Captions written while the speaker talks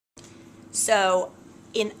So,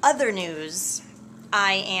 in other news,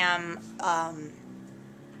 I am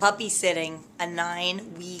puppy sitting a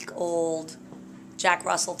 9-week-old Jack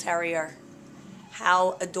Russell Terrier.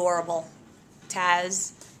 How adorable.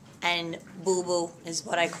 Taz and Boo Boo is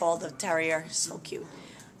what I call the terrier. So cute.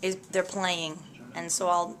 They're playing, and so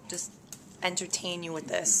I'll just entertain you with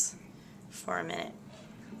this for a minute.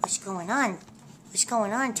 What's going on? What's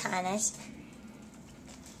going on, Thomas?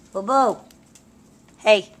 Boo Boo.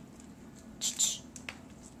 Hey.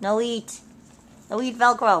 No eat. No eat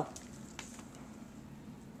Velcro.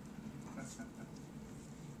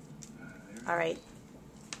 Alright.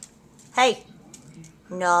 Hey.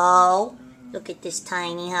 No. Look at this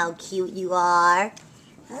tiny, how cute you are.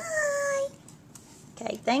 Hi.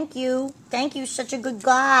 Okay, thank you. Thank you, such a good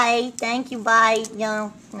guy. Thank you, bye.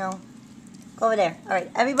 No. Go over there.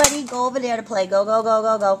 Alright, everybody go over there to play. Go.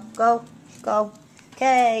 Go.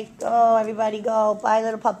 Okay, go, everybody go. Bye,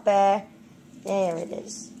 little puppy. There it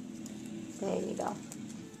is. There you go.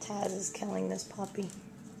 Taz is killing this puppy.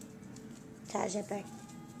 Taz, get back.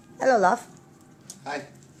 Hello, love. Hi.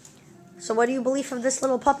 So what do you believe of this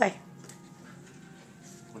little puppy?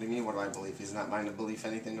 What do you mean, what do I believe? He's not mine to believe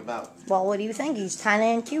anything about. Well, what do you think? He's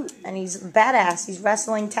tiny and cute, and he's badass. He's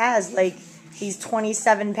wrestling Taz like he's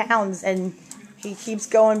 27 pounds, and he keeps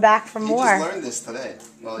going back for more. He just learned this today.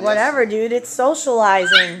 Well, whatever, dude. It's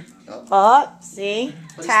socializing. Oh, see?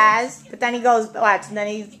 Taz. But then he goes, watch, and then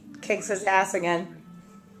he kicks his ass again.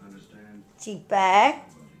 Cheek back.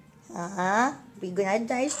 Be good,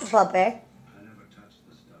 nice puppy.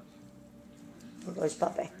 There goes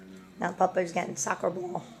puppy. Now puppy's getting soccer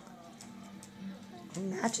ball. It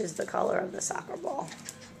matches the color of the soccer ball.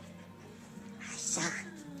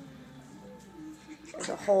 There's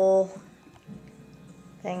a whole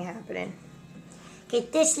thing happening.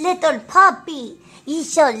 Get this little puppy.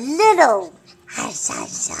 He's so little.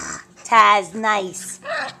 Taz, nice.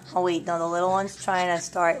 Oh wait, no, the little one's trying to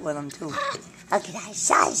start with him too. Look at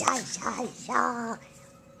that.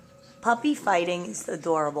 Puppy fighting is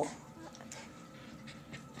adorable.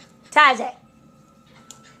 Taz.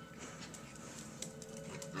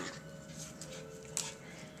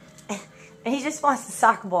 And he just wants the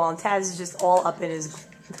soccer ball, and Taz is just all up in his...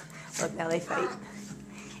 Look, now they fight.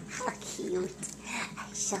 How cute.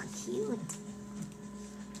 So cute.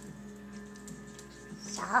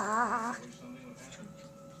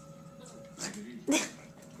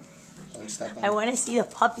 I want to see the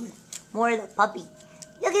puppy. More of the puppy.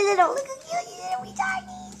 Look at little. Look at you, little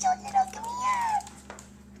tiny. So little. Come here.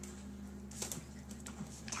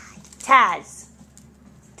 Taz.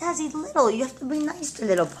 Taz, he's little. You have to be nice to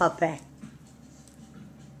little puppy.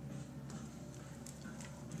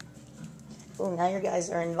 Oh, now you guys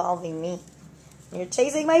are involving me. You're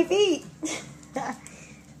chasing my feet.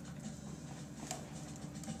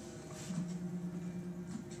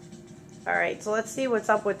 Alright, so let's see what's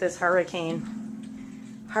up with this hurricane.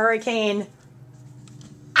 Hurricane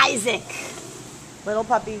Issac. Little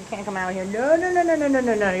puppy, you can't come out here. No.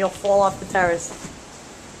 You'll fall off the terrace.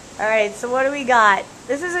 Alright, so what do we got?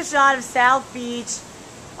 This is a shot of South Beach.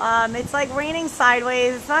 It's like raining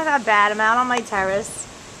sideways. It's not that bad. I'm out on my terrace.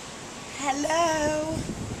 Hello.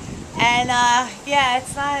 And yeah,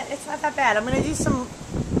 it's not that bad. I'm gonna do some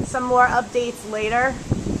more updates later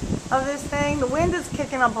of this thing. The wind is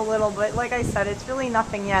kicking up a little, but like I said, it's really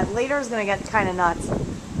nothing yet. Later is gonna get kind of nuts.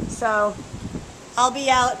 So I'll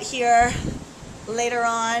be out here later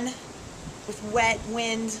on with wet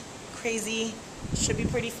wind, crazy. Should be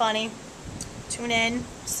pretty funny. Tune in.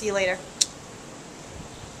 See you later.